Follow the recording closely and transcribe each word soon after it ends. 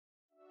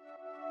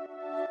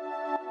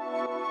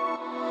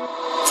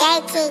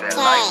Perkk.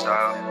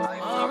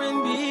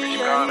 R&B,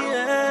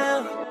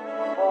 yeah.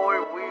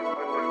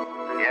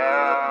 4WayWeevy,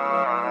 yeah.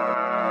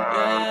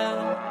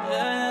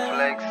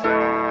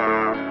 Flexin,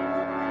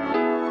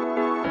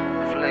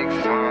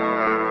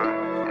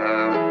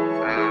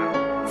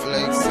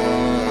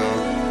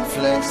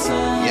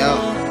 Flexin, yeah,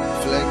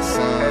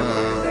 flexin,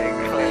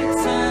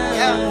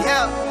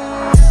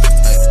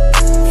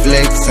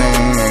 flexin,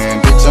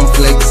 bitch, I'm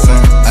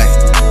flexin,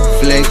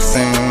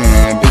 flexin,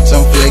 bitch,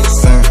 I'm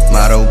flexin.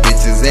 Model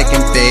bitches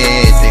acting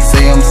bad, they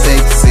say I'm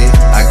sexy.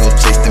 I go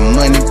chase the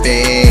money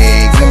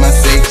bags in my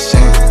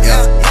section,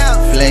 yeah.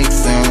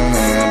 Flexin,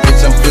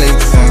 bitch, I'm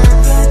flexin,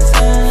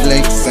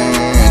 flexin,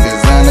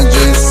 designer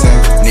dressing.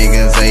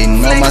 Niggas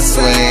hating on my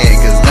swag,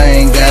 cause they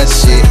ain't got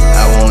shit.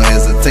 I won't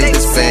hesitate to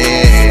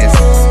spaz.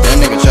 That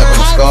nigga trappin'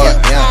 the scar,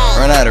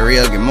 run out of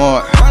real, get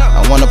more.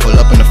 I wanna pull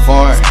up in the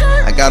foreign,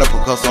 I gotta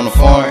put cuffs on the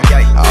foreign.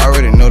 I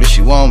already know that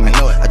she want me,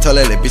 I told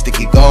her that bitch to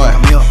keep going.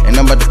 And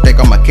I'm about to stack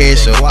on my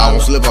cash up, I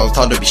won't slip, I was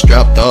taught to be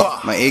strapped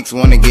up. My ex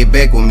wanna get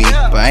back with me,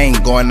 but I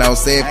ain't going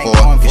outside for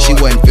her, cause she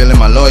wasn't feeling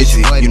my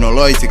loyalty. You know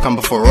loyalty come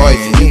before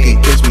royalty. You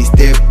can catch me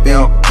stepping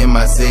in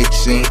my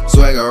section,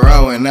 swagger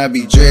raw when I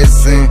be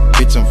dressing.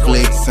 Bitch, I'm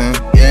flexing,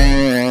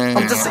 yeah.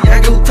 I'm just a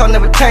youngin' who talk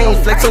never change.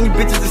 Flex on you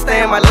bitches and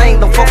stay in my lane.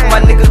 Don't fuck with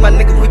my niggas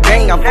we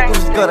gang. I fuck with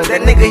RichGutta,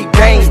 that nigga he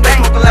gang. Stay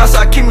smoking loud so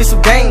I keep me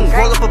some game.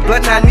 Roll up a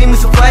blunt, now I need me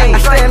some flame. I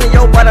stay in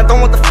your but I don't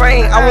want the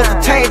frame. I want the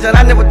change and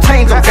I never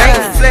change, I'm gang.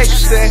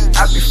 Flexin',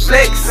 I be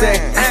flexin'.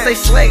 I stay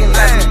slaggin',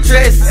 I be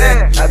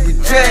dressin'. I be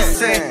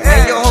dressin'.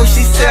 And your hoe,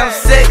 she say I'm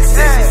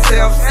sexy. She say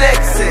I'm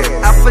sexy.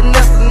 I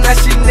finesse her, now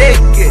she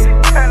naked.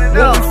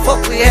 When we fuck,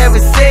 we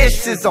having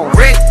sessions on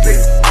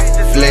reckless.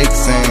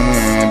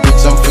 Flexin',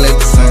 bitch, I'm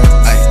flexin',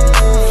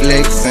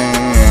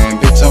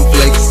 flexin', bitch, I'm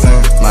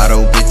flexin'.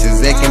 Model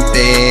bitches acting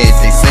bad,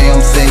 they say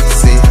I'm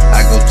sexy.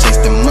 I go chase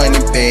the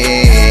money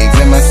bags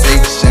in my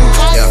section,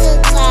 yeah.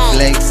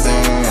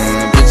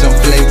 Flexin', bitch, I'm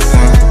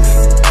flexin',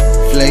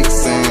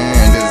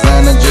 flexin',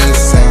 designer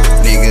dressing.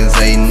 Niggas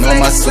hating on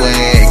my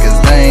swag, cause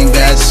they ain't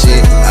got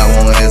shit. I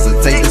won't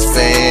hesitate to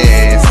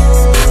spaz.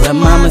 Let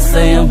mama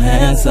say I'm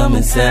handsome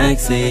and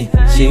sexy.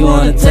 She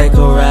wanna take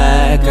a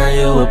ride, girl,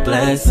 you a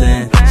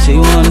blessing. She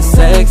wanna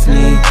sex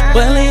me,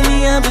 but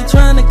lately I've been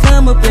trying to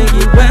come up and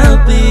get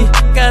wealthy.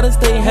 Gotta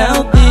stay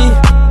healthy,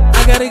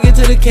 I gotta get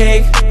to the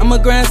cake. I'm a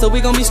grind so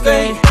we gon' be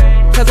straight,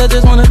 cause I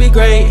just wanna be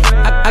great.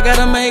 I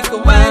gotta make a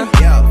way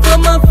for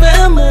my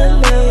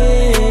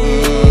family,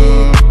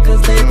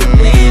 cause they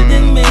believed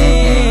in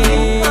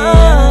me.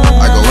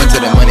 I go into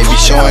the money, be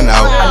showing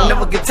out. I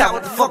never get tired,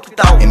 what the fuck you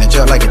thought? In the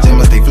trap like a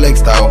gym, I stay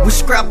flexed out. We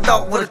scrapped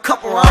out with a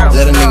couple rounds.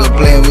 Let a nigga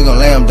play and we gon'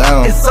 lay him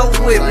down. It's so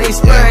weird, we ain't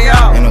sparing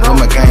y'all. And with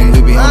my gang,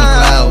 we be on the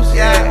clouds.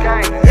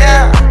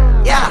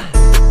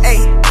 Hey.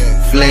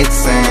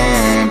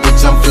 Flexin',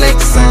 bitch, I'm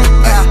flexin',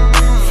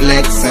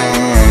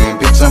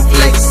 flexin', bitch, I'm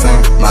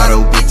flexin'.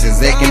 Model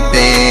bitches acting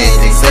bad,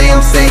 they say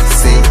I'm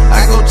sexy.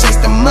 I go chase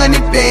the money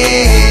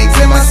bags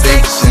in my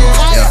section,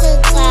 yeah.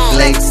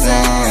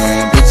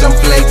 Flexin', bitch, I'm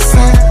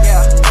flexin',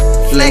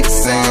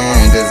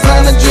 flexin',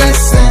 designer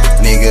dressing.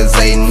 Niggas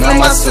hating on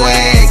my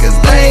swag, cause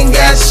they ain't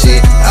got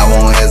shit. I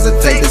won't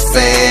hesitate to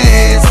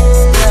spaz.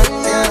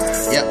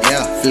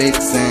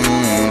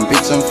 Flexin',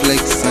 bitch, I'm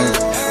flexin',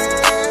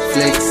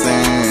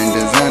 flexin',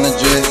 designer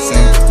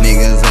dressing.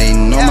 Niggas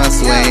hating on my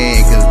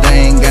swag, cause they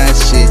ain't got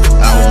shit.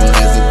 I won't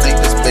hesitate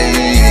to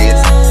spaz.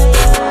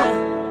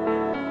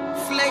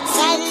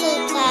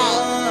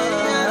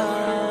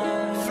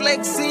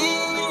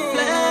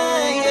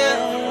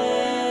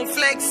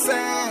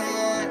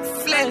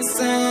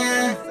 Perkk.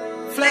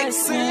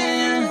 Flexin'.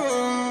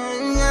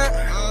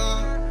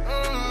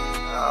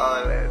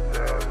 all that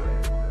stuff.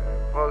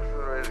 Folks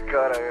from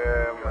RichGutta,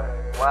 man.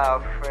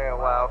 Wild fan,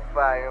 wild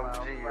fire,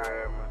 MG,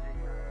 man.